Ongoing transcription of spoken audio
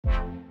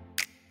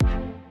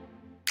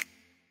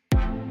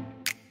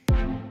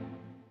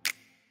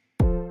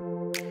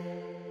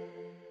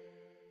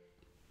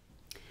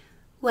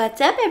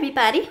What's up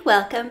everybody?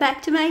 Welcome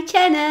back to my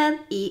channel,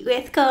 Eat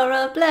with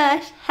Coral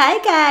Blush. Hi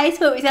guys,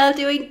 hope you're all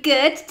doing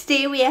good.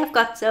 Today we have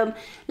got some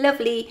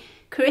lovely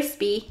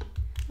crispy,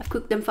 I've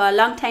cooked them for a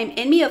long time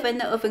in my oven,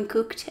 the oven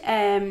cooked.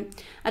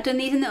 I've done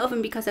these in the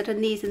oven because I've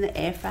done these in the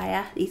air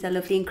fryer. These are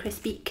lovely and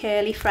crispy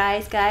curly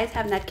fries guys,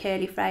 haven't had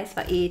curly fries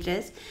for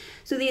ages.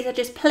 So these are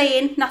just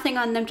plain, nothing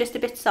on them, just a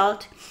bit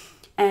salt.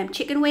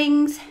 Chicken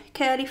wings,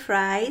 curly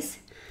fries.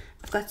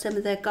 I've got some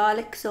of the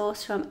garlic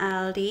sauce from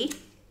Aldi.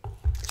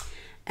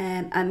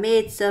 I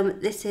made some,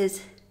 this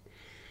is,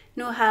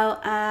 you know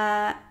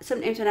how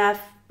sometimes when I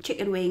have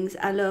chicken wings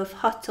I love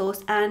hot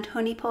sauce and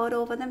honey poured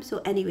over them, so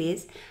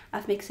anyways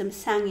I've mixed some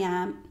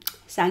samyang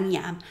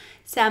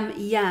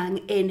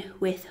in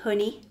with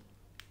honey.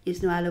 You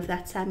know I love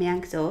that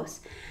samyang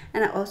sauce.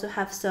 And I also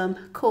have some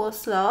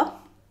coleslaw.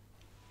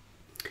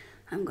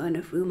 I'm going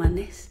to room on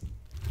this.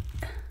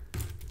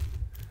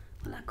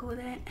 Will that go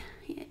there?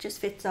 Yeah, it just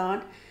fits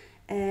on.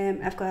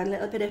 I've got a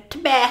little bit of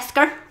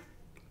Tabasco.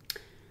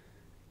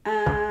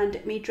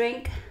 And me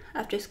drink,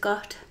 I've just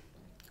got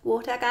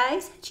water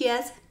guys.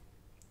 Cheers.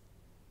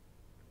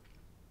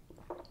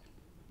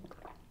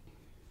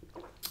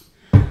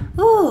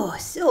 Oh,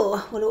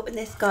 so we'll open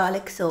this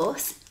garlic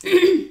sauce.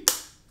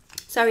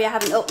 Sorry I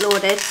haven't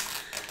uploaded.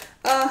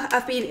 Oh,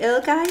 I've been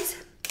ill guys.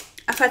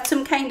 I've had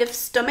some kind of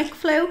stomach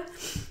flu.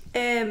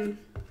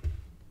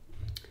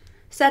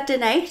 Saturday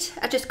night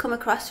I just come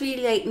across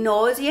really like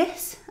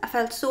nauseous. I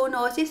felt so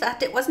nauseous. I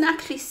wasn't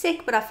actually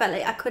sick, but I felt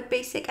like I could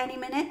be sick any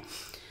minute.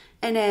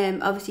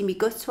 And obviously my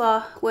guts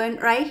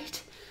weren't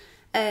right.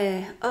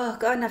 Oh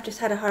god, and I've just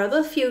had a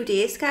horrible few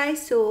days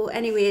guys. So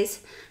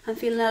anyways, I'm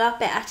feeling a lot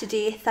better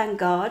today, thank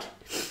god.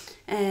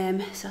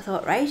 So I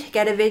thought, right,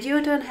 get a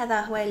video done,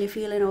 Heather, while you're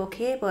feeling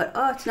okay. But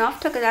oh, it's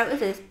not, took it out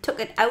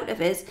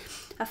of us.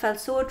 I felt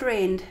so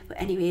drained.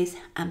 But anyways,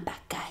 I'm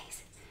back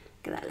guys.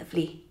 Look at that,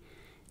 lovely,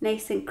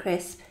 nice and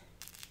crisp.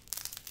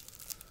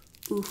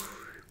 Ooh,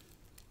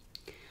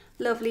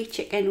 lovely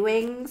chicken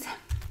wings.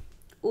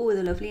 Oh,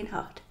 they're lovely and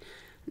hot.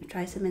 I'm gonna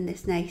try some in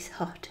this nice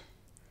hot.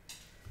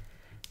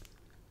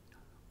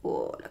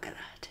 Oh, look at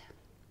that.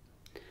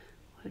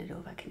 Hold it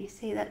over. Can you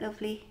see that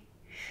lovely,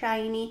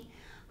 shiny,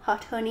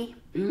 hot honey?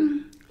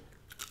 Mm.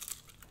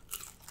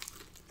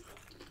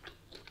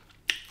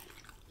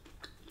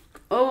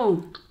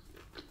 Oh.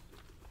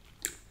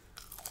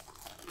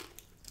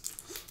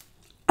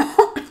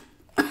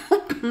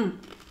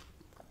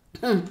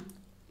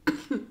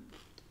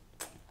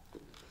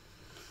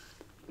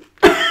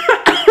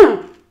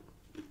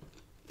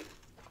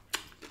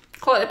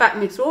 Caught the back of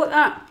my throat,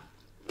 that.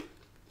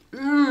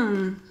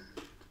 Mmm.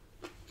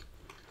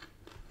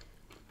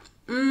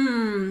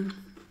 Mmm.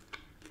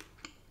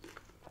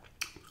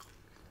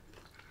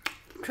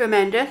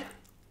 Tremendous.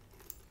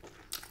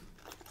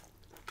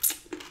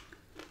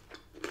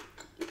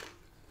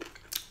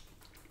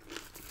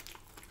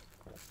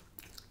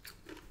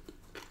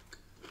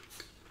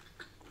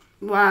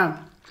 Wow.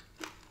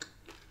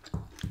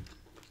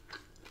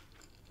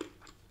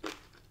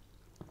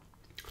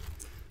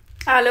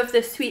 I love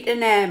the sweet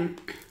and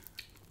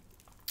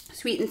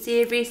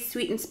savoury,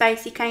 sweet and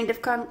spicy kind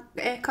of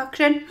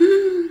concoction.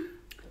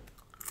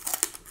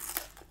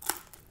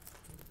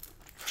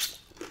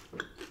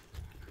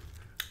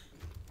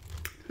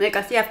 Like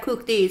I say, I've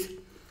cooked these.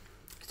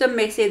 Some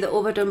may say they're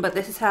overdone, but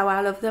this is how I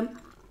love them.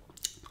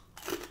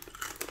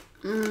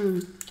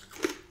 Mmm.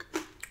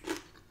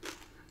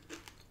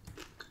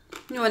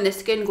 You know when the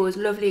skin goes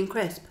lovely and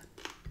crisp.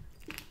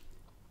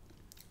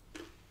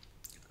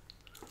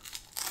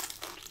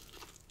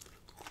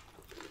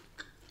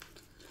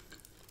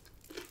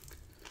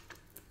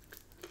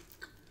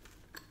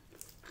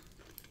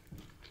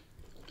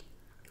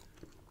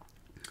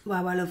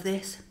 Wow, I love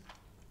this.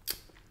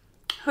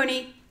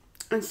 Honey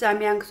and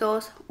samyang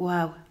sauce.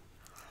 Wow.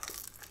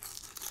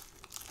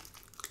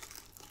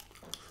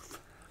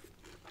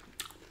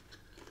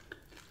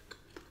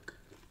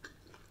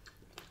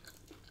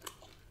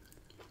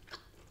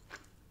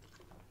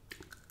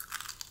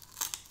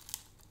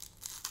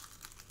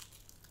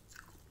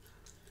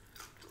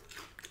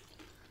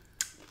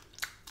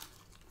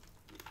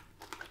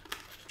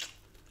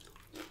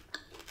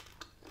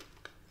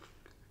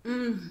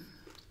 Mmm.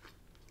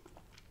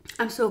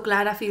 I'm so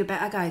glad I feel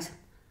better, guys.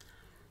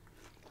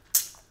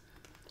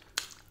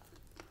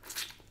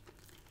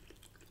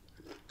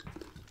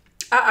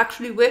 I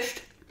actually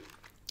wished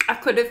I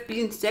could have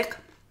been sick,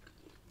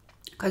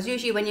 because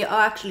usually when you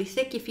are actually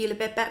sick you feel a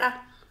bit better,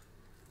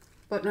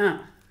 but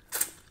no,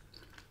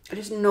 I'm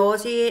just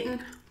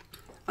nauseating.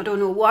 I don't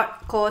know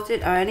what caused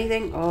it or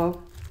anything, or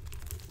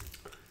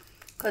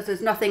because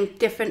there's nothing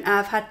different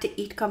I've had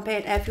to eat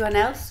compared to everyone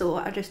else, so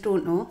I just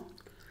don't know.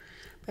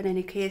 But in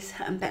any case,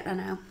 I'm better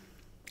now.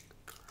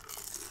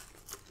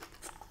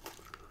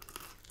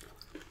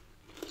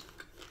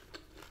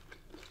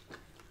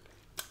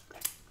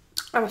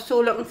 I was so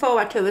looking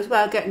forward to as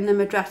well getting the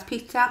Madras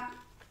pizza.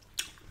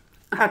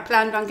 I had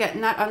planned on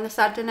getting that on the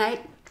Saturday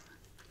night.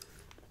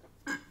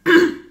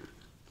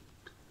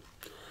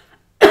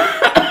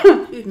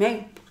 Excuse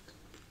me.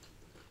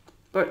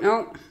 But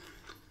no.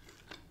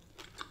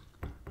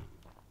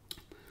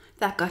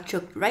 That got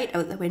chucked right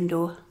out the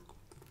window.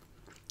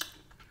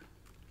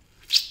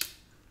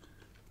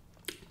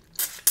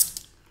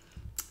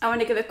 I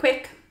want to give a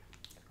quick,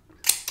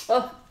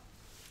 oh,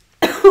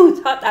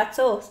 it's hot, that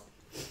sauce.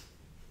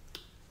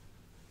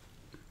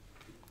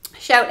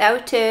 Shout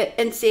out to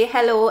and say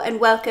hello and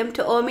welcome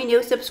to all my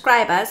new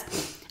subscribers.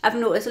 I've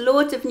noticed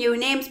loads of new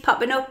names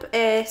popping up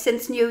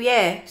since New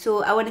Year.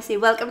 So I want to say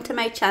welcome to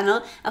my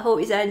channel. I hope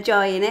you're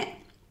enjoying it.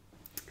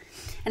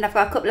 And I've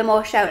got a couple of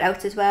more shout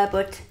outs as well,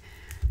 but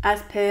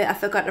as per, I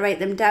forgot to write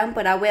them down,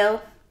 but I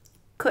will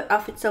cut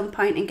off at some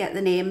point and get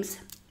the names.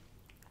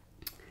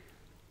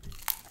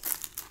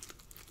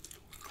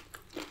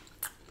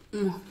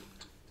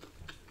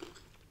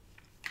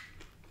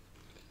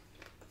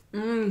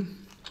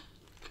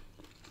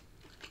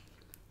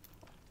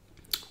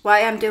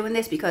 Why I'm doing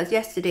this, because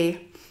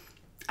yesterday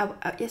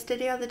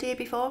or the day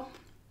before,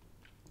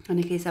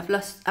 in case I've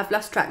lost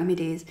track of my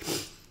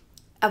days,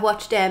 I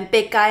watched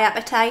Big Guy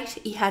Appetite.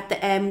 He had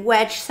the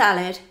wedge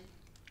salad.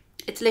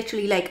 It's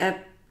literally like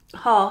a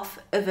half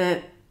of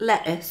a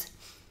lettuce,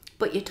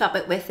 but you top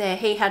it with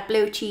he had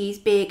blue cheese,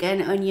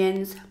 bacon,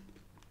 onions,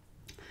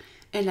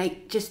 and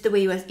like just the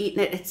way he was eating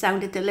it, it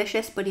sounded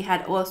delicious. But he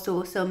had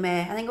also some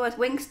I think it was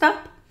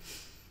Wingstop,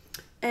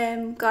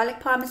 garlic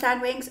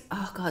parmesan wings.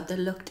 Oh god,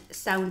 they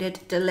sounded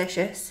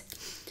delicious.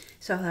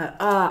 So I thought,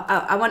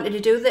 oh, I wanted to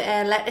do the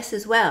lettuce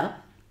as well,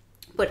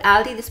 but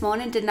Aldi this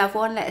morning didn't have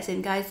one lettuce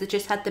in, guys. They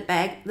just had the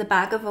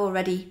bag of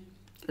already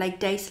like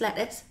diced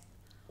lettuce.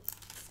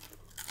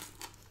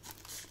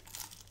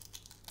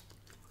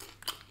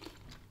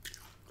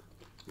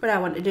 But I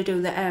wanted to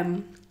do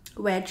the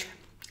wedge.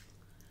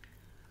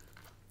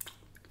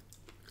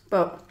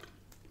 But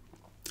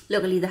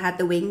luckily they had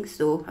the wings,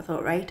 so I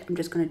thought, right, I'm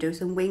just going to do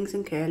some wings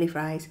and curly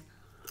fries.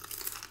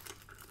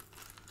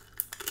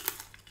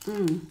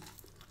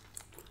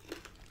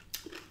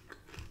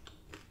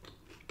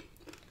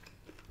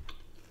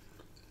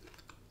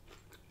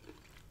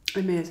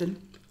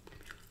 Amazing.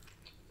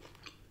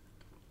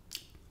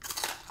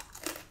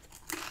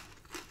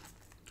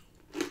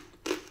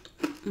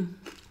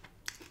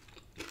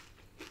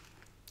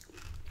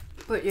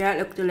 But yeah, it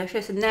looked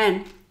delicious. And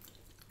then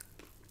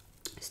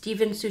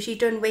Stephen Sushi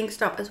done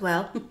Wingstop as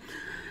well.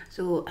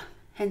 So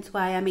hence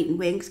why I'm eating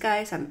wings,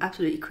 guys. I'm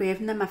absolutely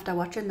craving them after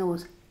watching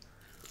those.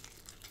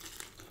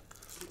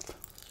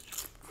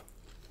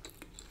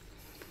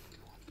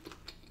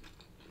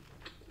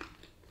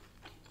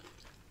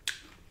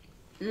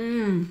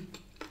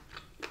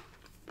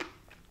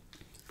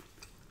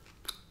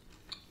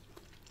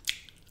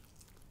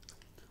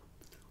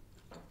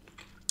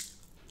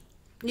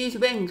 These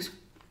wings,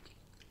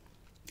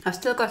 I've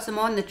still got some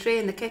on the tray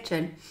in the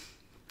kitchen.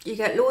 You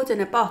get loads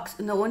in a box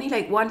and they're only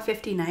like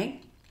 $1.59.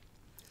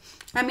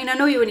 I mean, I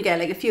know you only get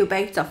like a few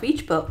bites off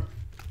each, but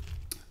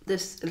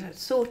this is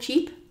so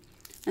cheap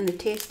and they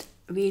taste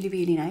really,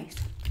 really nice.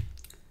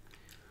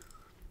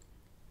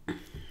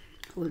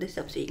 Hold this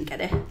up so you can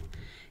get a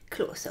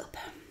close up.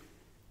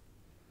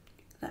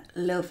 That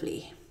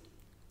lovely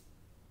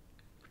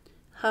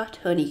hot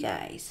honey,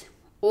 guys.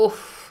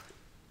 Oof.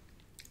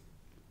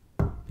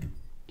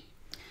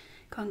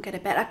 Can't get a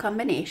better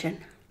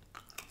combination.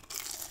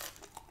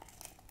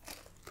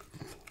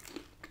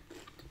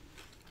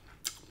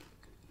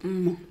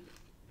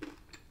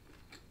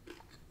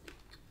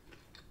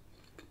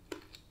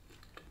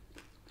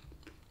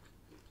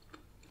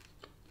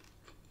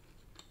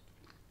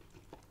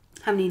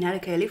 Haven't even had a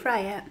curly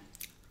fry yet.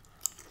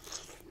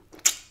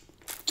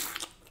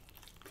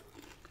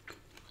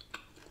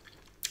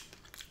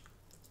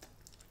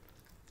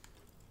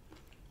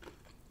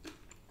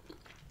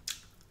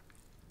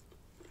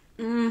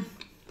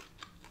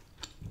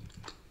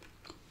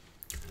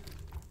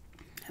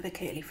 Have a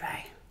curly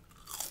fry.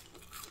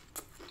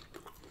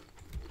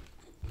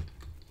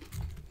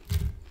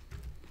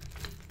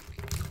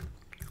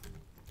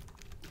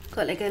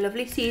 Got like a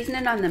lovely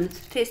seasoning on them.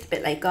 It tastes a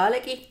bit like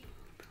garlicky.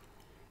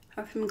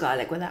 Have some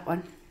garlic with that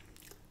one.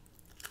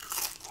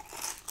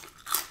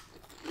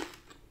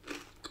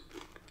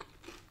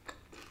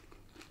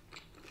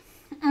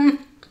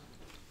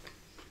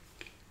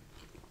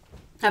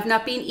 I've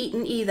not been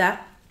eating either.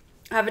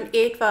 I haven't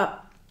ate for,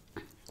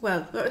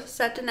 well, what was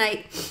Saturday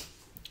night?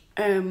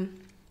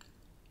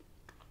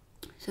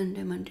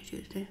 Sunday, Monday,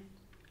 Tuesday.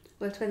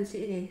 Well, it's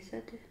Wednesday today,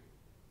 Saturday.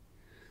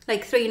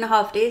 Like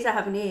 3.5 days I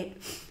haven't ate.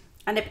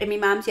 I nipped in my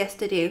mum's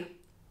yesterday.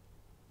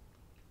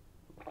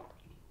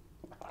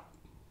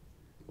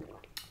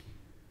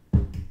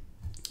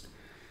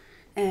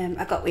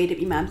 I got weighed at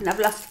my mum's and I've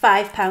lost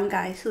 5 pounds,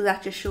 guys, so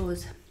that just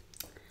shows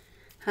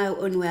how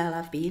unwell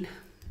I've been.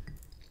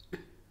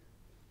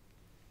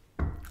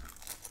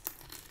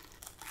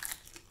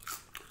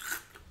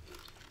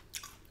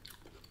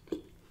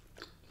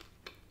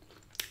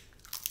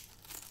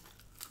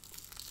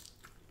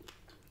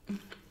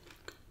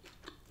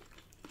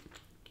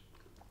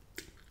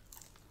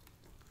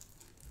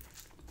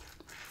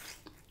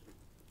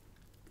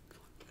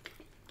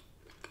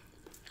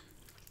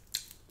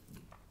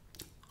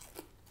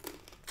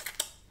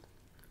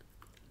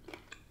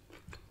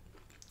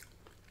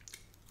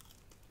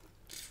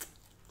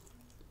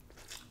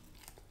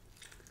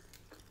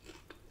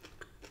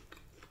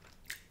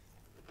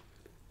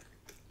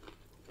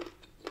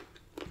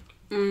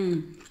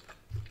 I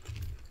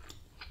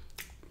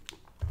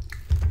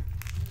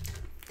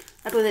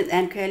don't think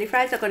them curly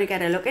fries are going to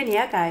get a look in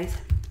here, guys.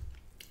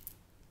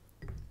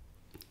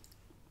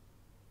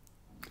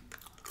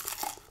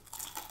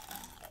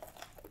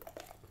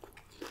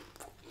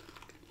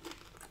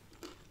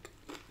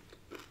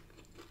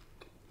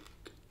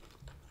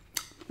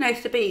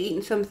 Nice to be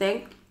eating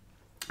something.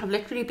 I've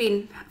literally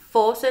been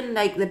forcing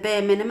like the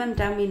bare minimum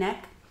down my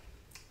neck.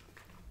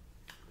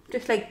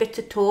 Just like bits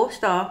of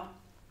toast, or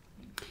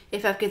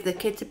if I give the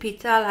kids a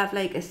pizza, I'll have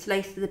like a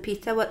slice of the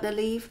pizza what they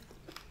leave.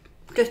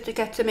 Just to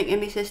get something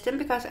in my system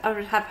because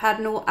I have had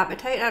no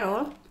appetite at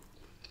all.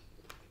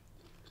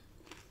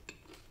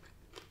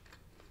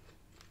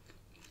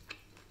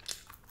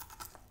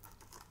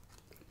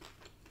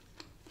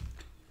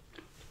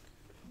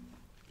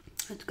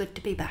 It's good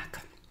to be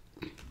back.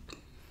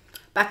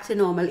 Back to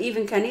normal.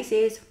 Even Kenny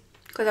says,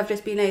 because I've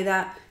just been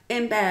either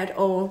in bed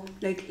or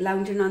like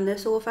lounging on the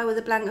sofa with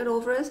a blanket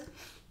over us.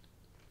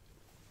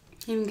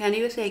 Even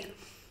Kenny was like,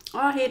 oh,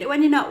 I hate it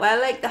when you're not well,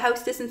 like the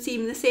house doesn't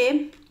seem the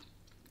same.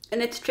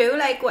 And it's true,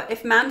 like what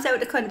if Mum's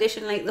out of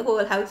condition, like the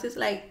whole house is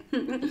like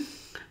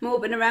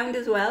moping around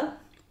as well.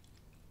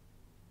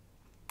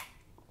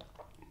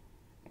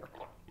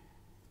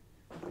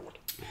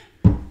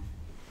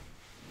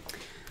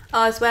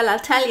 Oh, as well, I'll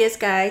tell you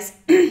guys,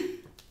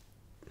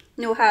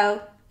 know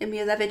how in my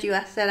other video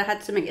I said I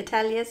had something to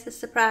tell you as a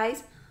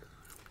surprise?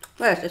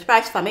 Well, it's a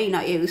surprise for me,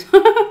 not you.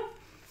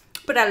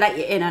 But I'll let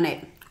you in on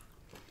it.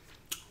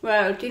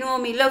 Well, do you know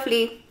me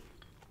lovely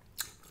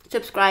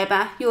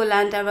subscriber,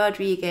 Yolanda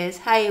Rodriguez?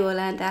 Hi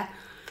Yolanda.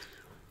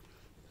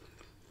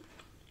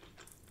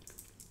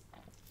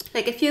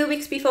 Like a few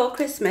weeks before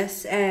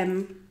Christmas,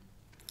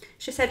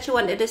 she said she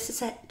wanted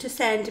us to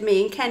send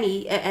me and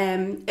Kenny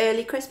an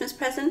early Christmas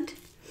present.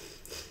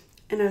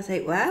 And I was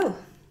like, wow.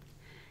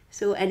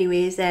 So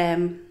anyways,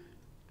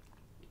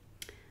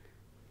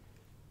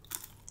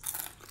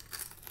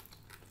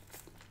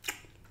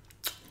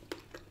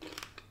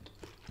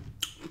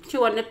 she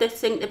wanted this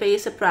thing to be a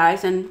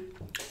surprise, and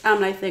I'm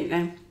like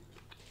thinking,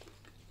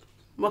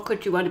 what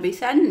could you want to be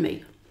sending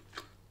me?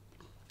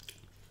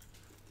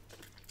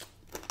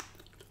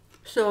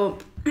 So,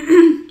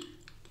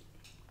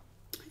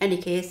 any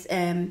case,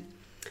 I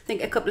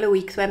think a couple of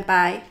weeks went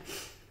by,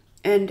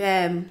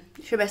 and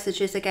she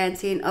messages again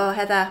saying, oh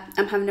Heather,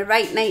 I'm having a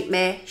right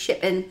nightmare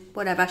shipping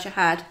whatever she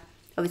had,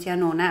 obviously I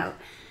know now,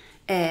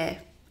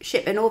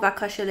 shipping over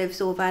because she lives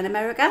over in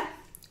America.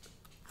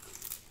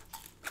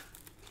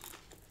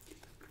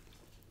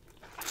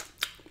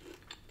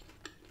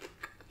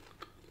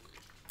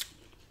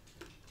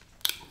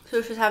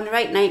 So she's having a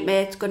right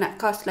nightmare. It's going to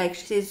cost like,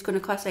 she says it's going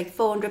to cost like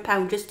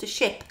 £400 just to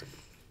ship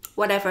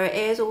whatever it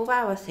is over.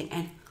 I was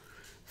thinking,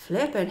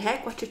 flipping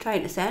heck, what you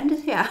trying to send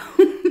us here?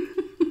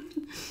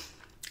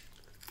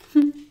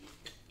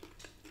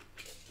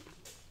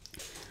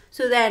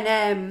 So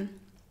then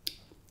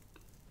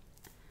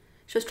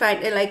she was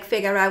trying to like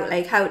figure out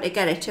like how to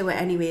get it to her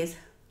anyways.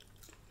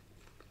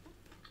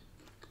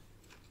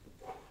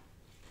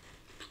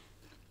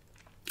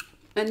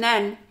 And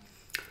then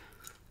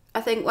I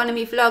think one of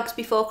my vlogs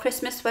before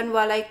Christmas, when we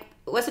were like,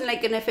 it wasn't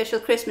like an official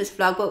Christmas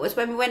vlog, but it was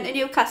when we went to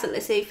Newcastle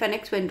to see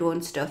Phoenix Window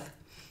and stuff.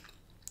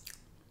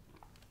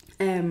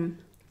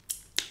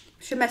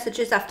 She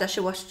messages after she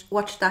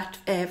watched that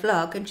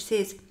vlog, and she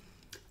says,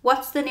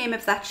 what's the name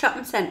of that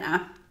shopping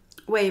centre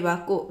where you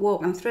were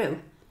walking through?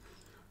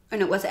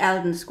 And it was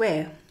Eldon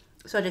Square.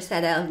 So I just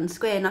said Eldon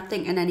Square, not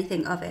thinking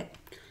anything of it.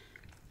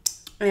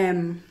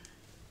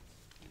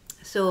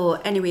 So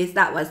anyways,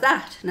 that was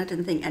that, and I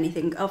didn't think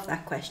anything of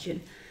that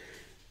question.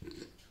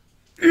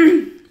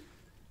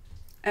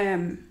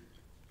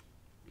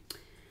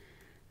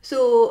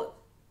 So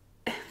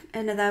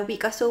another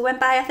week or so went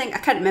by, I think. I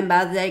can't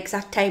remember the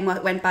exact time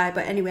what went by,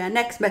 but anyway, our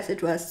next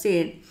message was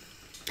saying,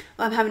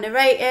 oh, I'm having a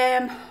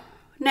right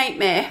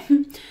nightmare.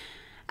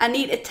 I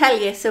need to tell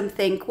you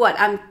something. What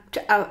I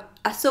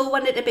so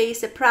wanted to be a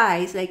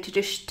surprise, like to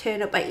just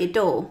turn up at your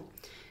door,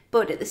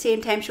 but at the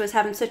same time she was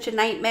having such a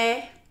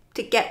nightmare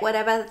to get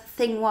whatever the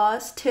thing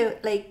was to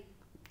like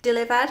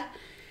delivered.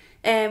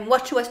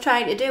 What she was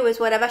trying to do is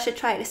whatever she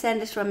tried to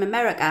send us from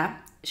America,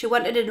 she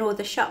wanted to know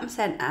the shopping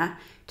centre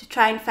to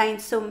try and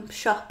find some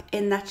shop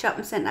in that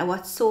shopping centre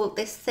what sold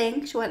this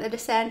thing she wanted to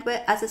send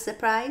with as a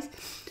surprise.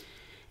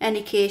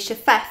 Any case, she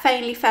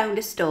finally found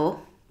a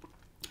store,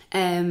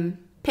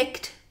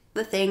 picked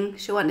the thing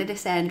she wanted to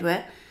send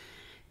with,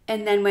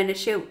 and then when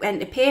she went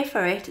to pay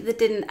for it, they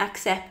didn't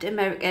accept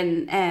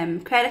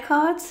American credit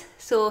cards.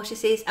 So she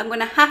says, I'm going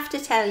to have to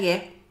tell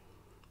you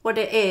what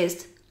it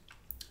is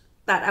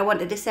that I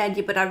wanted to send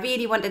you, but I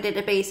really wanted it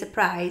to be a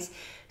surprise.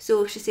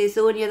 So she says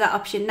the only other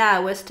option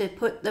now was to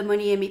put the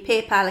money in my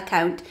PayPal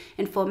account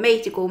and for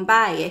me to go and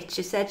buy it.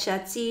 She said she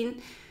had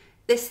seen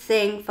this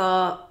thing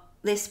for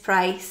this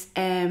price,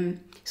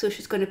 so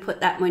she's going to put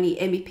that money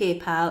in my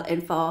PayPal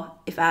and for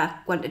if I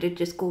wanted to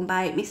just go and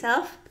buy it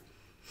myself.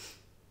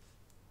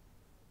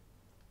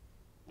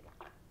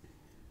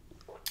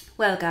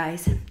 Well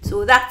guys,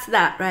 so that's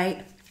that,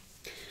 right?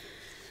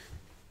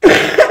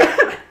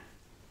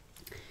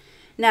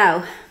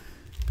 Now,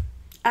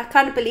 I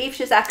can't believe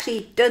she's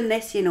actually done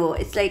this, you know.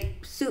 It's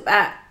like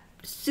super,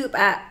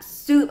 super,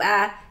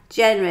 super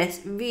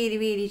generous. Really,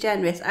 really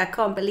generous. I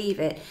can't believe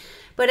it.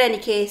 But in any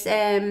case,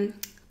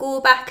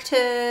 go back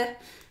to,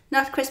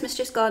 not Christmas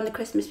just gone, the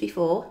Christmas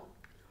before.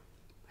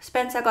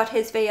 Spencer got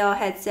his VR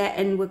headset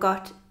and we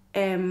got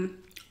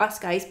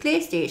Oscar his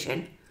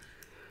PlayStation.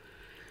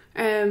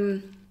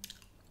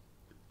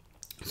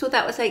 So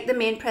that was like the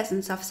main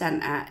presents of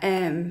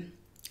Santa.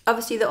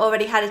 Obviously they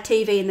already had a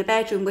TV in the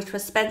bedroom, which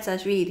was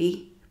Spencer's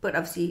really, but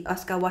obviously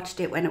Oscar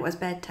watched it when it was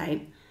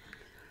bedtime.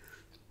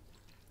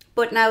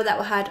 But now that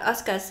we had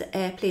Oscar's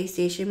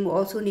PlayStation, we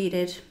also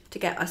needed to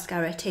get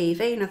Oscar a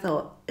TV, and I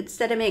thought,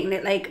 instead of making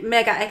it like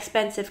mega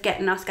expensive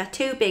getting Oscar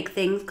two big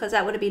things, because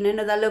that would have been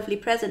another lovely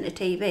present, a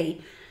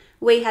TV,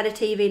 we had a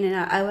TV in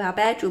our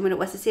bedroom and it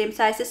was the same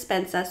size as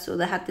Spencer's, so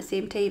they had the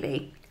same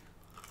TV.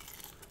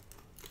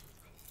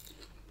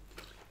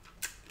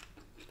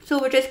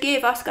 So we just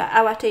gave Oscar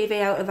our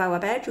TV out of our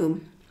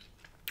bedroom.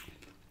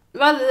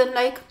 Rather than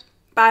like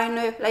buying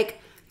a, like,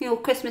 you know,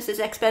 Christmas is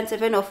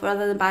expensive enough,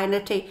 rather than buying a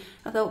TV.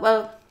 I thought,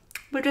 well,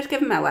 we'll just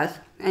give him ours.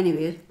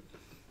 Anyways.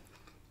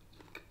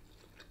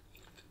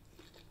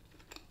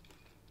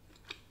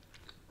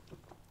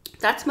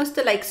 That must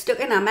have like stuck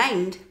in our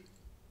mind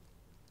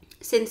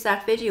since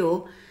that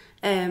video.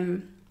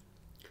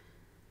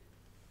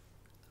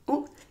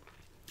 Oh.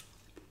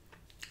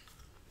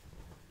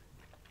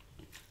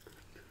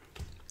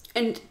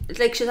 And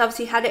like she's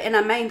obviously had it in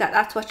her mind that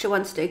that's what she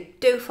wants to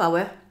do for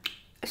her.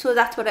 So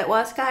that's what it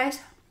was, guys.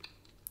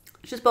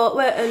 She's bought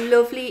her a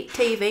lovely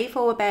TV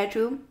for her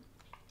bedroom.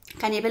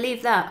 Can you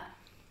believe that?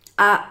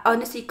 I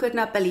honestly could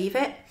not believe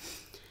it.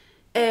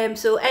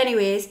 So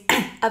anyways,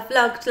 I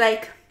vlogged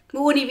like, we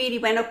only really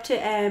went up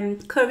to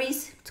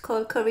Curry's. It's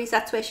called Curry's.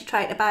 That's where she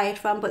tried to buy it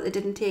from, but they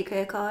didn't take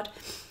her card.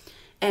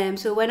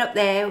 So went up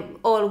there,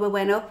 all we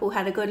went up, we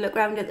had a good look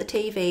around at the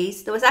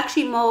TVs. There was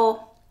actually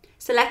more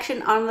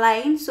selection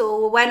online,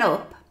 so we went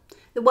up.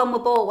 The one we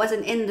bought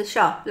wasn't in the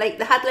shop. Like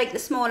they had like the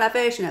smaller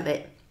version of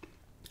it.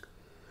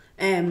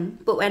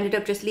 But we ended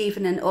up just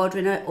leaving and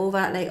ordering it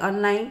over like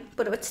online.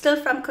 But it was still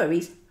from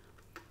Curry's.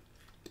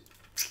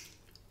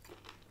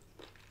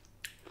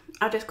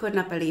 I just could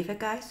not believe it,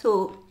 guys.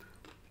 So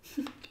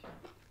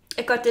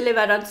it got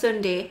delivered on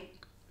Sunday.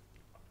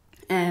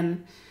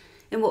 And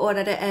we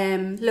ordered a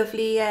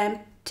lovely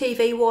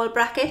TV wall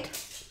bracket.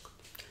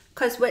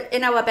 Because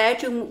in our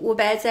bedroom, our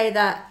bed's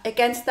either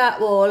against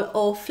that wall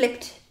or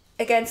flipped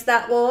against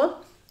that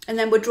wall. And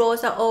then our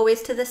drawers are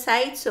always to the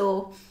side.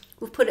 So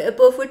we've put it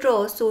above our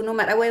drawers. So no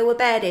matter where our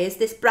bed is,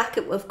 this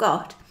bracket we've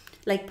got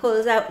like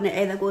pulls out and it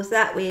either goes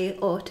that way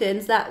or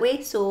turns that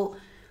way. So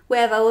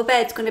wherever our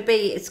bed's going to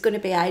be, it's going to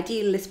be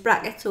ideal, this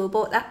bracket. So we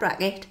bought that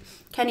bracket.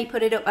 Kenny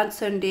put it up on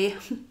Sunday.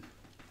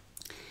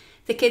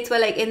 The kids were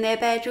like in their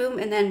bedroom,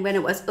 and then when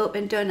it was up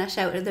and done, I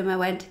shouted at them, I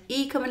went,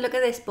 "E, come and look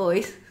at this,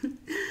 boys."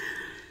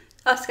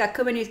 Oscar,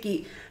 come and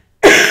use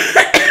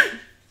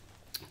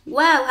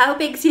Wow, how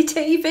big's your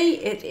TV?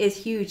 It is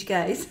huge,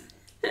 guys.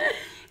 It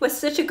was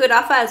such a good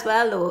offer as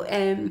well, though.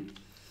 And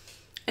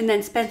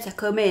then Spencer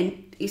come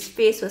in, his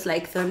face was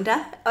like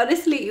thunder.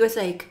 Honestly, he was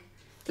like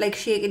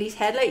shaking his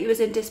head like he was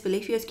in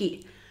disbelief. He was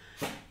like,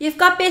 "You've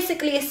got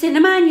basically a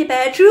cinema in your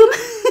bedroom."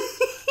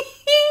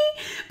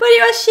 But he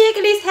was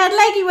shaking his head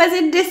like he was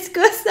in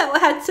disgust that we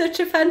had such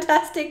a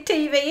fantastic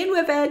TV in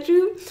our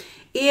bedroom.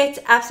 It's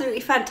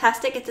absolutely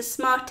fantastic. It's a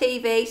smart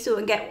TV, so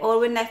we can get all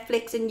with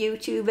Netflix and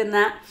YouTube and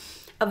that.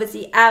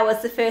 Obviously, I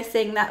was the first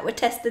thing that we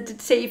tested the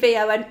TV.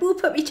 I went, "Boo,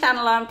 put my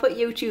channel on, put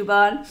YouTube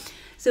on."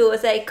 So it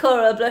was like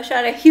Coral Blush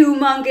on a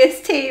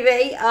humongous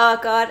TV. Oh,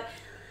 God.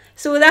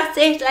 So that's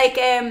it. Like,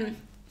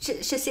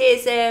 she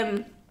says,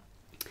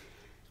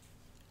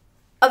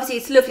 obviously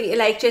it's lovely to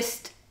like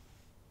just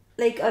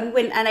like on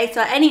winter nights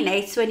or any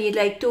nights when you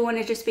like don't want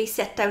to just be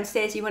set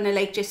downstairs, you want to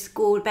like just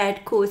go to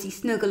bed cozy,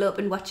 snuggle up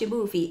and watch a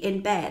movie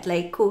in bed,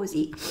 like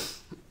cozy.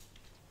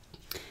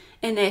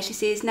 And she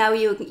says now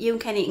you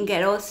and Kenny can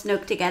get all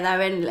snug together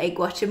and like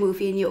watch a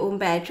movie in your own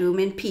bedroom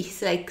in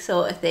peace, like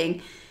sort of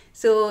thing.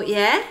 So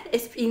yeah,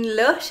 it's been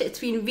lush. It's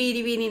been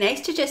really, really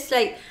nice to just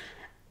like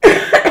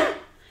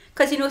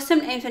because you know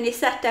sometimes when you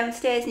sat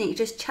downstairs and you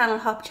just channel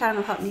hop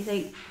and you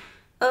think,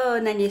 oh,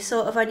 and then you're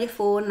sort of on your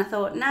phone, and I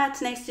thought, nah,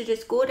 it's nice to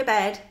just go to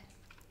bed,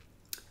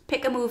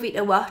 pick a movie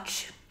to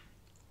watch,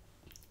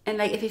 and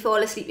like if you fall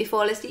asleep,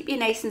 you're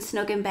nice and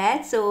snug in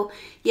bed. So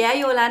yeah,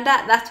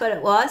 Yolanda, that's what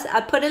it was.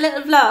 I put a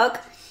little vlog.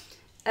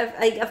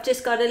 I've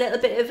just got a little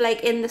bit of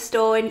like in the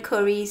store in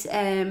Curry's,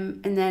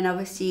 and then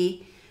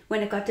obviously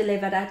when it got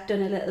delivered, I'd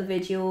done a little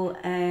video.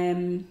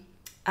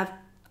 I've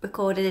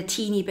recorded a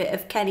teeny bit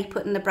of Kenny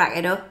putting the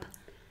bracket up,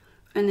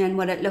 and then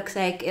what it looks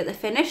like at the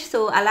finish.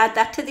 So I'll add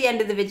that to the end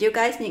of the video,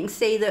 guys, and you can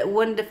see the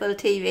wonderful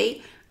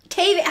TV.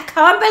 I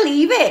can't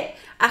believe it.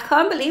 I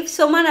can't believe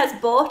someone has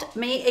bought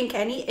me and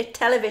Kenny a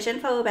television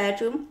for our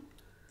bedroom.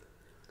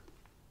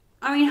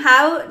 I mean,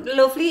 how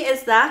lovely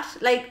is that?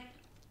 Like,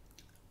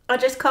 I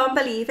just can't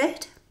believe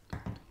it.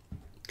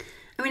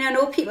 I mean, I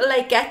know people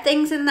like get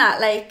things and that,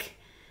 like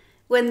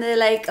when they're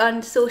like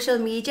on social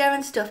media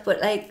and stuff,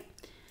 but like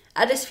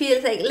I just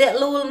feel like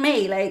little old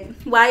me, like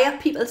why are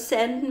people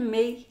sending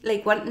me,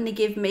 like wanting to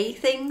give me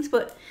things?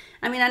 But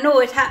I mean, I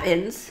know it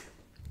happens,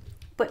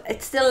 but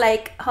it's still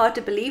like hard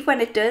to believe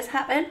when it does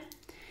happen.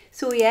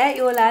 So yeah,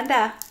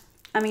 Yolanda,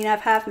 I mean, I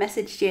have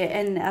messaged you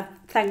and I've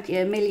thanked you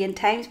a million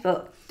times,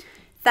 but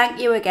thank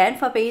you again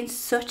for being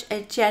such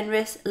a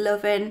generous,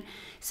 loving,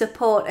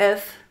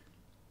 supportive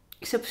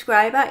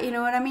subscriber. You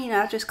know what I mean?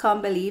 I just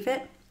can't believe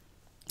it.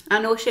 I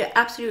know she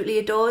absolutely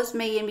adores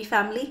me and my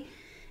family.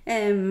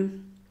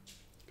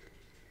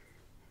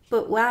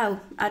 But wow,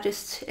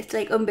 it's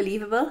like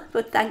unbelievable.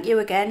 But thank you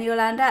again,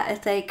 Yolanda.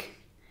 It's like,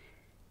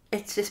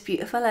 it's just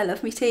beautiful. I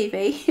love my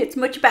TV. It's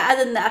much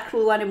better than the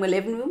actual one in my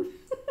living room.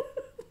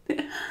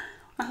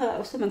 I thought that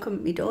was someone coming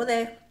at my door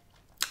there.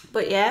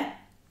 But yeah,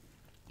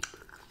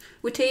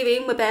 my TV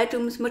in my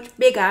bedroom's much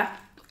bigger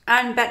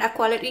and better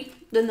quality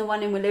than the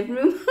one in my living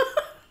room.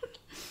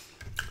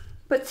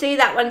 But see,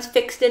 that one's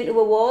fixed into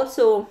a wall,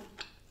 so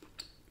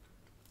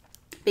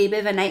it'd be a bit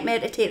of a nightmare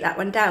to take that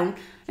one down.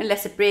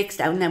 Unless it breaks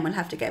down, then we'll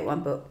have to get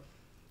one. But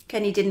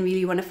Kenny didn't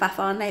really want to faff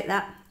on like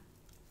that.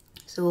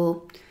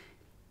 So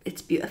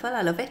it's beautiful.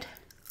 I love it.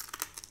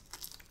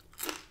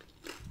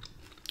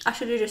 I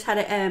should have just had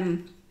a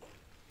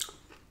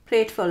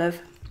plate full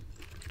of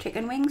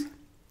chicken wings.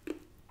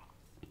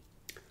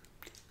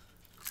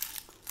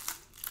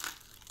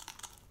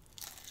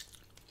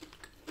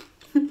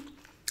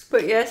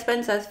 But yeah,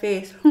 Spencer's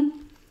face.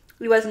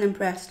 He wasn't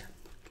impressed.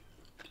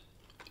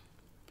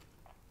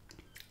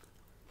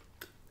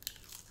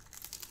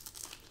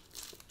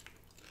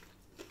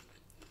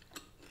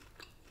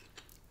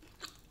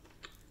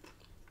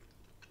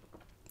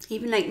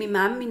 Even like me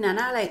mum, me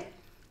nana, like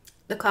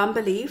they can't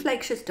believe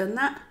like she's done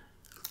that.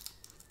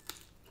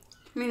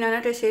 Me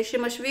nana just says she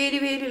must really,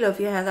 really love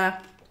you, Heather.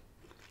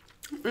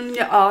 And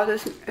yeah,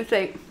 it's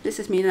like, this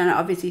is me nana,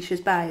 obviously she's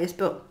biased,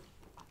 but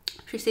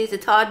she says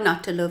it's hard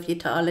not to love you,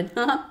 darling.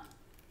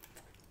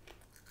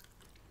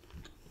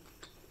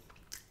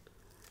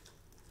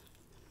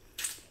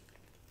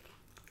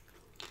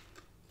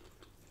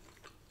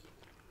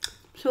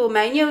 So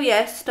my new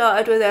year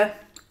started with a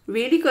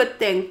really good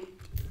thing.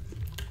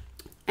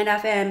 And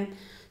I've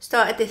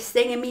started this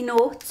thing in my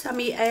notes on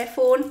my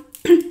phone.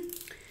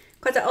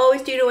 Because I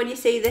always do know when you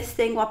see this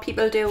thing, what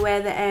people do where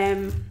they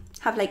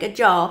have like a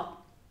jar.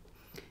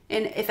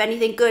 And if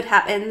anything good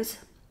happens,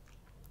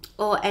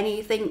 or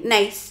anything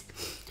nice,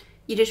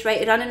 you just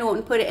write it on a note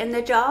and put it in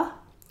the jar,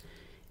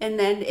 and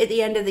then at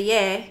the end of the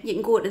year you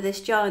can go to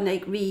this jar and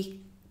like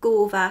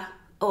go over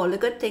all the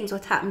good things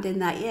what happened in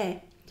that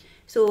year.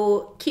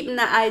 So keeping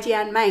that idea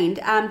in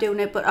mind, I'm doing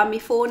it, but on my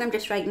phone I'm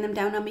just writing them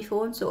down on my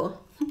phone. So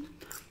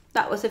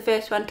that was the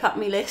first one top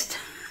my list.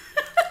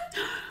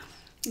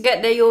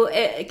 Getting a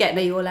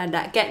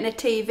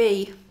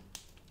TV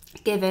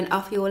given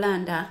off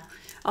Yolanda.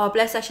 Oh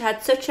bless her, she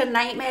had such a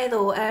nightmare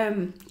though,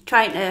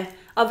 trying to,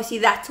 obviously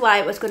that's why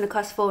it was going to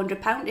cost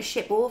 £400 to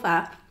ship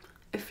over.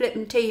 A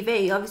flipping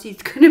TV, obviously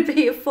it's going to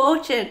be a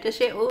fortune to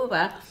ship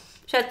over.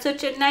 She had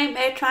such a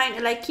nightmare trying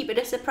to like keep it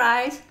a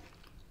surprise.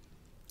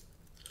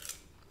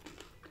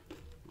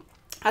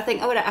 I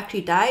think I would have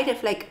actually died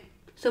if like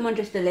someone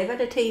just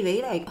delivered a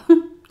TV, like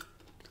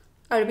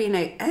I'd have been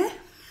like, eh?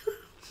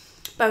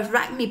 But I was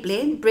racking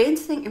my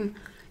brains thinking,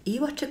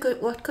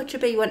 what could you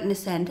be wanting to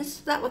send us?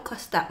 That would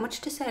cost that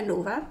much to send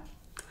over.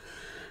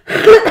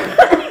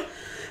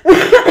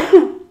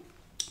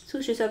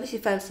 So she's obviously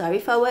felt sorry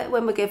for it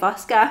when we gave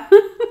Oscar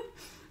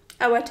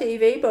our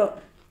TV,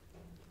 but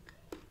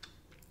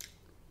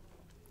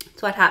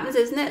it's what happens,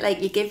 isn't it?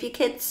 Like you give your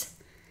kids,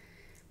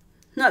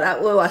 not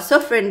that we were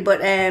suffering,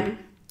 but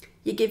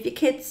you give your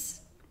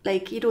kids,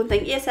 like you don't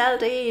think yourself,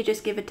 do you? You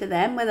just give it to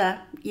them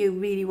whether you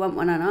really want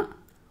one or not.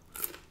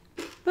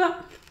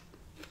 But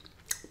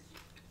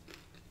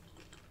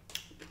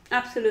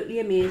absolutely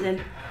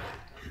amazing.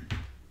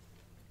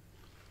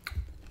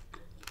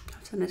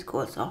 Have some of this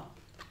coleslaw.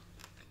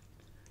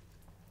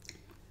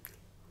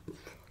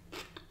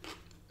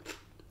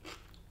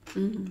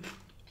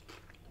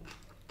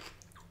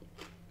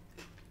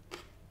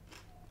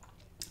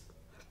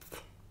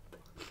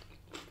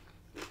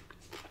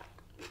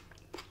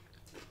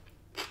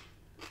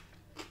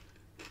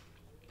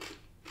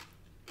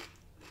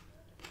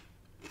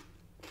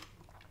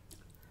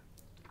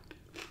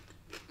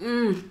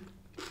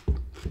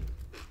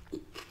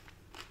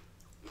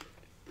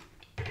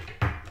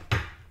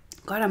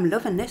 God, I'm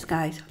loving this,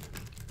 guys.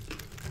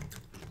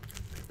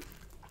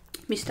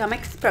 My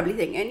stomach's probably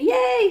thinking,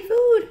 yay,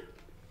 food.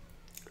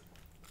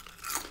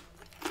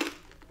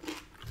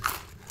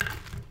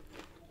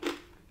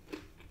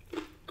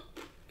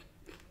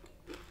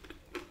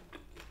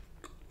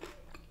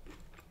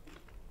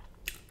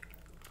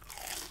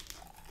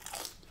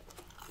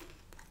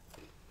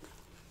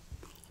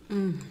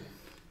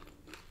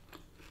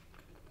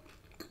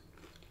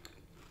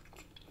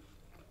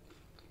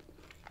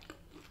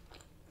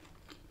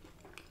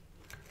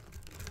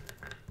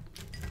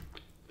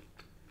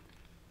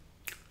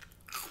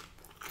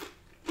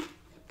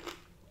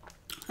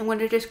 I'm going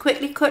to just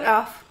quickly cut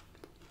off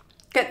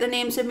get the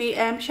names of me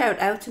shout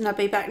outs and I'll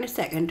be back in a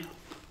second.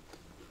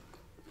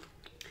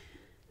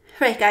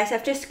 Right guys,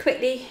 I've just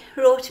quickly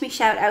wrote me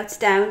shout outs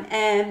down.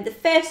 The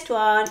first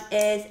one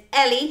is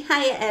Ellie.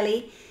 Hiya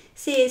Ellie.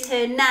 Says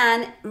her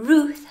nan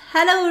Ruth.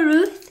 Hello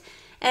Ruth.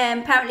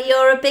 Apparently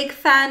you're a big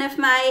fan of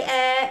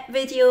my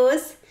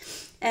videos.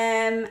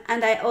 And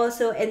I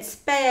also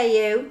inspire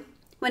you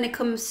when it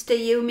comes to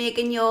you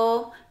making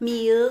your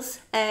meals.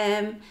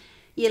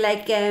 You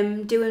like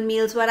doing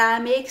meals what I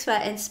make, so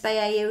I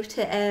inspire you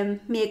to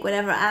make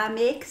whatever I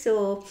make.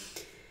 So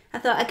I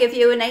thought I'd give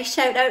you a nice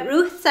shout out,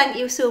 Ruth. Thank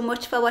you so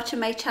much for watching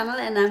my channel,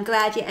 and I'm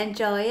glad you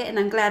enjoy it, and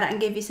I'm glad I can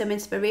give you some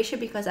inspiration,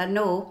 because I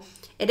know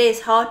it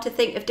is hard to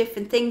think of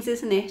different things,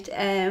 isn't it?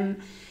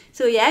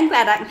 So yeah, I'm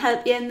glad I can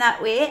help you in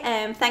that way.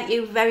 Thank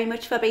you very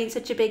much for being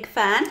such a big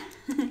fan.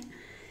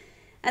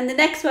 And the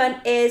next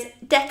one is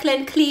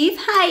Declan Cleve.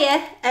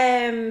 Hiya.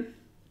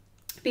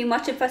 Been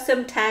watching for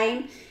some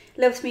time.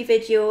 Loves me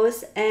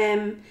videos.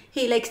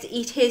 He likes to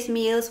eat his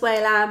meals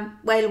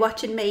while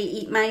watching me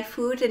eat my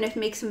food, and it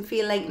makes him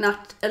feel like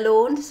not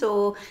alone.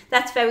 So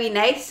that's very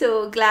nice.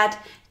 So glad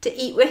to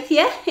eat with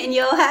you in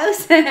your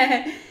house.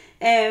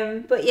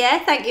 But yeah,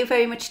 thank you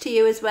very much to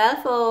you as well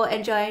for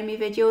enjoying my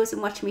videos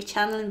and watching my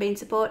channel and being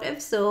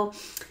supportive. So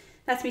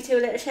that's me two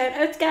little shout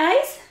outs,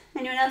 guys.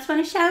 Anyone else want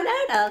a shout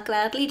out? I'll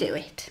gladly do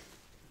it.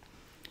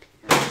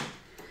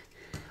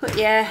 But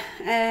yeah,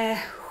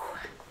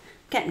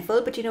 getting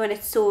full, but you know when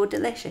it's so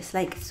delicious,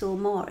 like it's so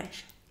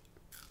moreish.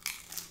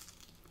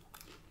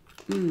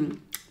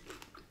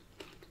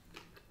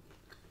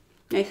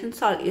 Nice and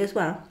salty as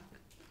well.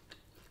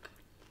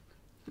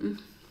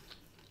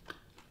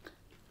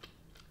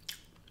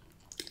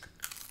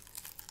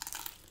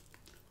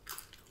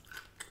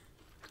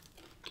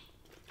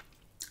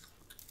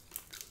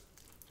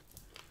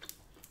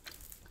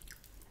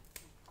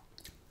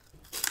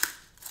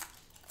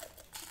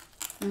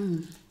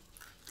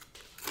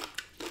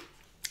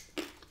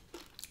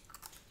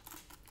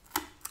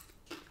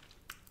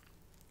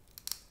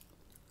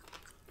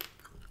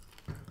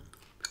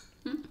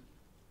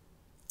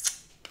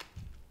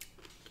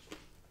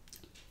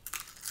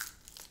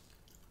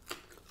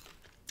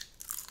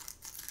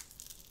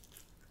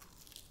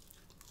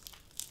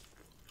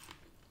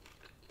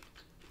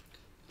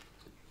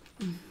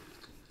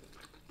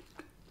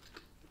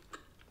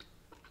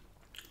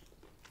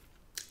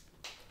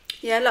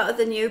 Yeah, a lot of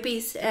the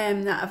newbies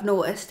that I've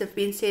noticed have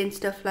been saying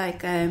stuff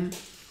like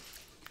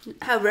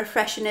how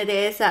refreshing it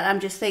is, that I'm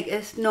just like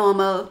this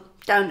normal,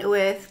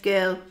 down-to-earth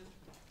girl.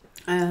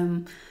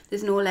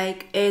 There's no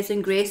like airs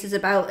and graces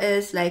about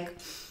us, like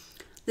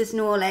there's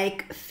no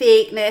like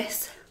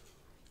fakeness.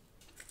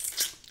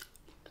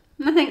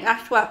 And I think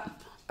that's what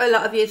a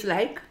lot of yous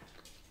like.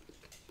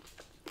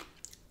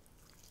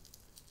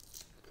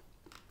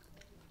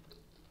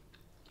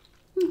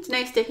 It's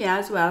nice to hear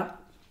as well.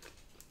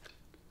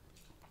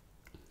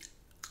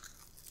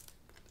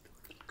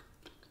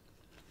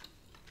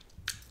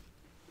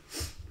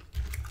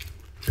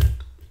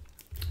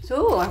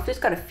 So I've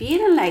just got a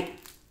feeling like,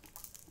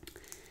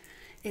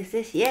 is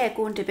this year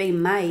going to be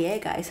my year,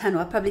 guys? I know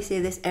I probably say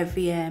this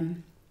every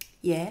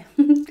year.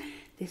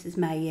 This is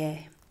my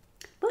year.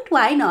 But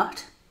why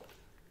not?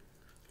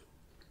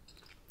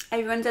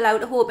 Everyone's allowed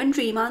to hope and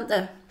dream, aren't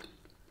they?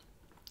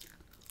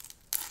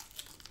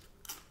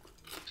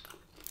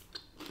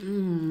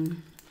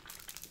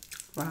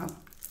 Wow.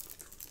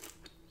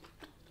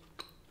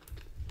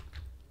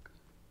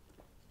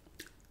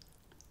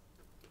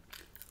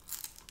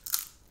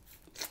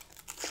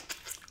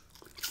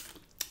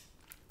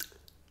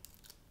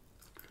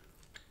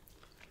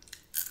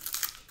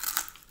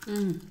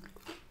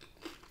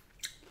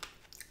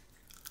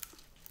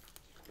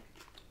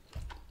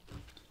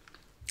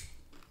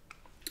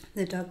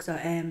 The dogs are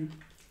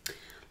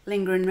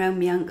lingering around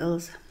my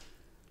ankles.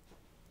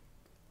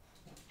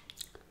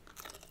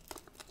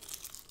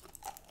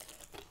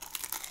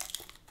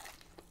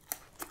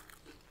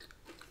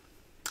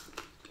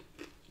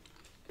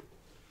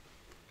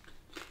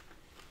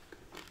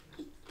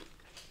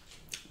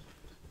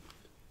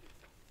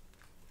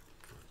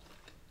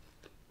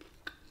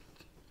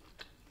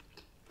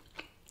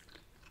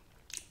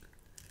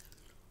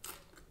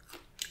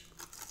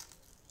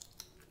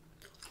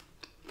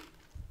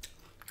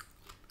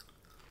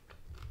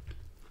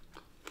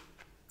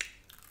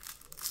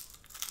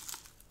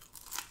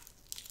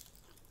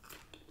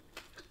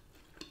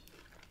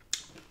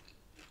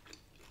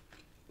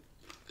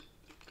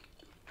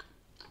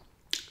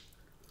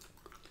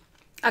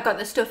 I got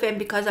the stuff in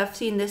because I've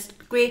seen this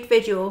great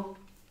video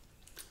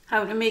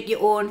how to make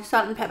your own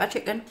salt and pepper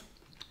chicken.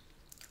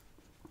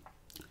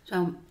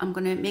 So I'm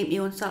going to make my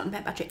own salt and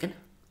pepper chicken.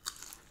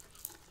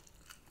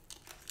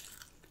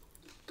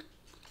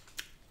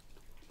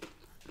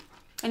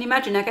 And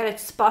imagine I get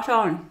it spot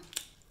on.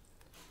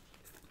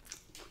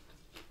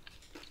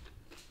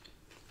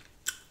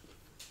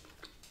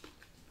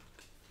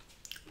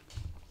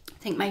 I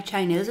think my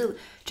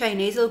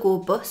Chinese will go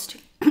bust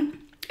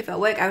if I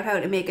work out how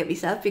to make it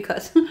myself,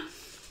 because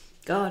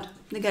God,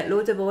 they get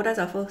loads of orders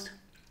off us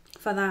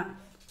for that.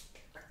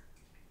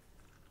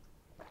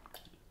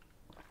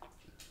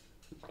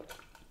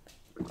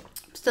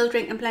 Still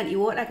drinking plenty of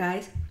water,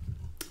 guys.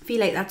 I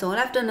feel like that's all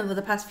I've done over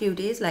the past few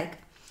days, like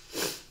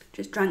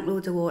just drank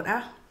loads of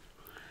water.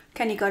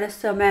 Kenny got us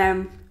some,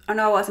 I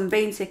know I wasn't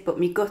being sick, but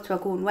my guts were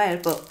going well,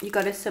 but he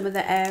got us some of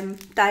the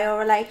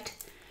Diorolite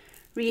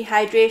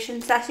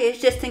rehydration sachets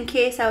just in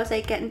case I was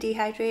like getting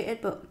dehydrated.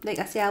 But like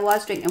I say, I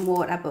was drinking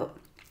water, but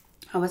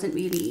I wasn't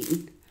really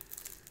eating.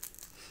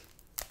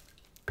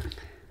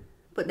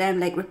 But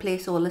then like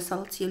replace all the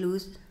salts you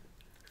lose.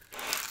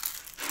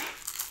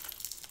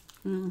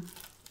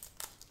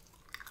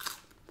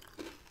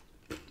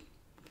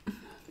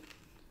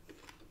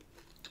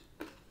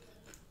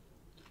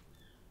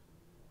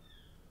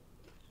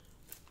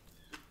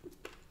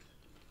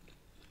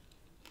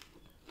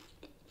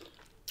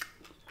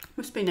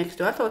 Must be next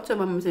door. I thought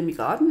someone was in my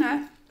garden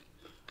there.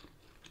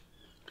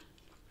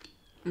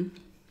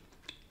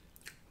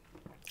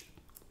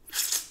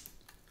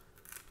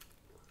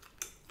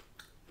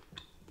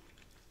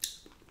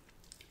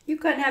 You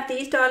can't have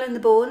these, darling, the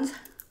bones.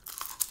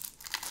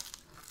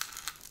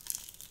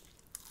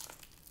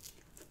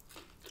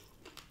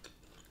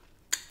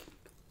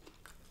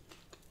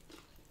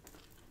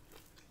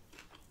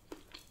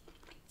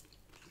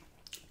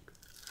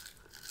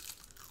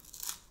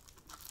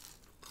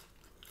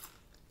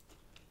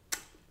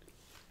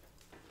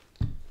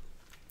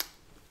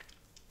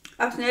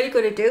 I was nearly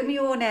going to do my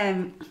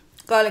own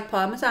garlic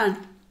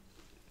parmesan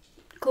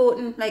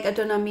coating like I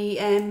done on my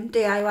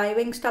DIY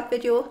Wingstop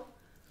video.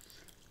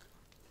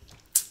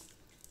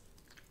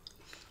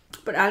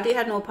 But Aldi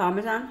had no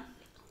parmesan.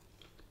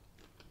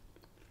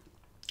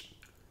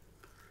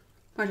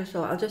 I just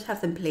thought I'll just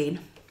have them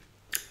plain.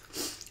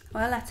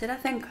 Well, that's it, I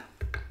think.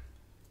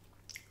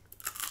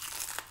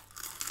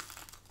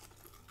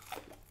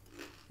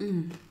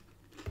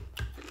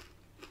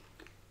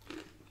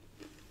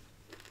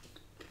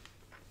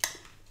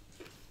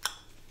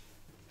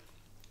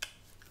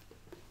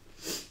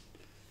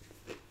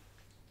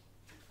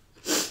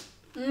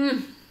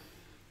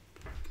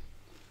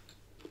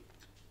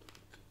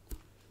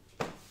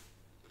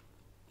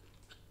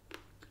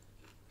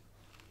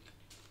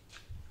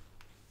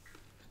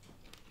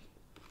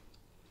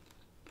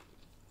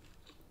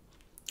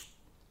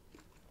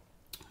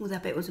 Oh,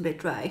 that bit was a bit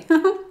dry.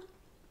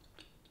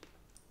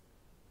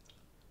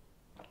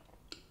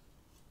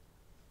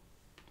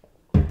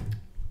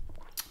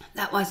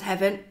 That was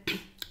heaven.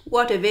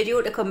 What a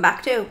video to come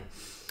back to.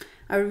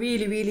 I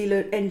really,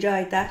 really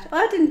enjoyed that. Oh,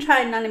 I didn't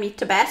try none of me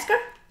Tabasco.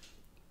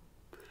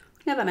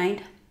 Never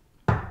mind.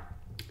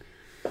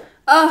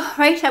 Oh,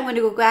 right, I'm going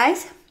to go,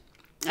 guys.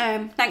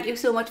 Thank you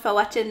so much for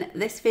watching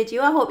this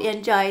video. I hope you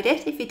enjoyed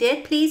it. If you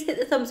did, please hit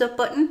the thumbs up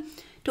button.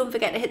 Don't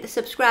forget to hit the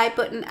subscribe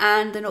button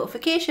and the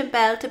notification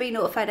bell to be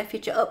notified of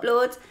future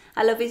uploads.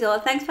 I love you all.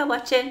 Thanks for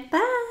watching.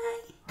 Bye.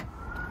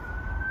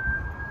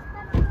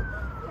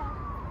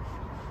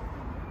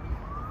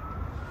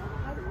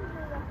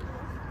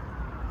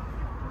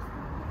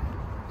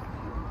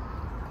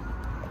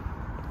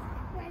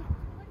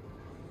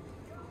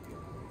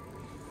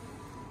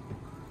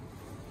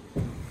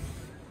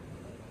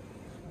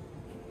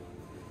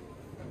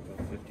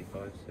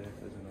 Safe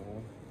as an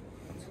all.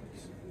 That's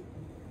nice.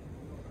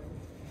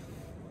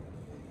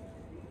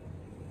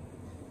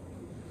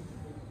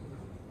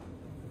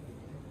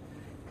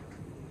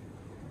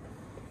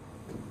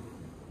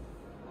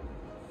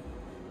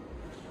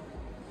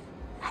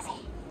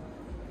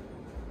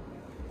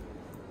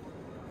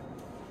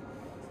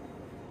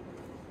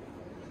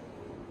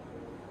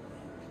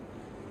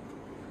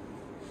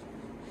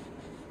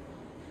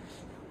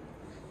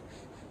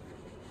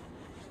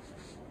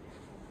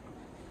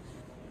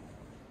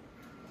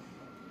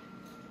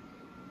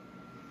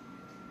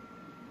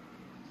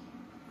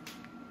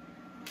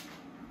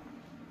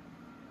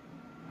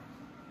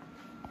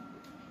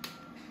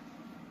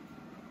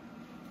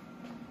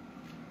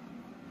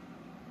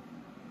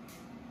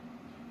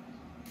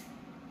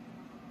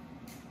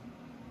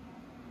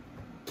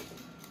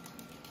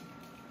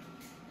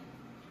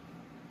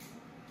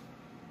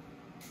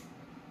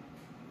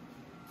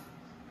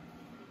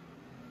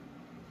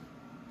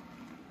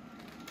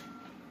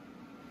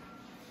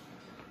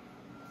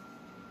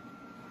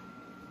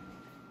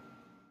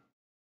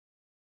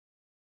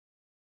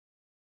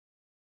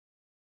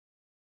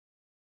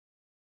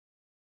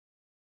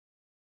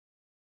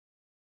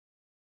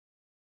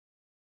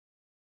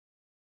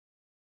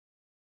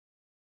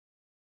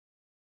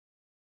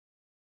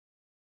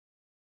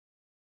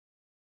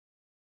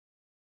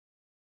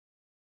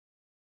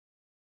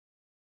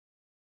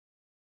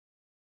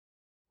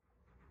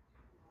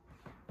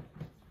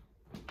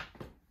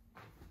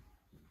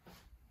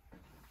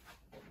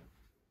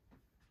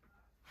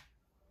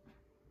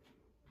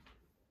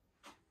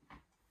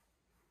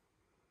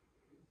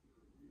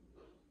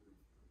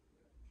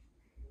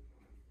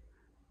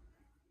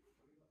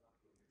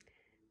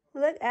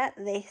 Look at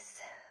this.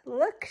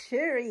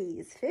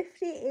 Luxuries.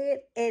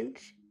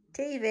 58-inch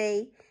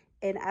TV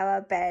in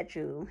our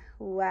bedroom.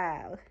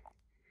 Wow.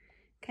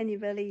 Can you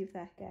believe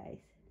that, guys?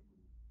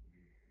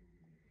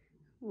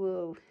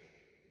 Whoa.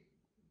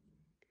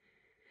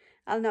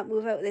 I'll not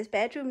move out of this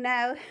bedroom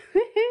now.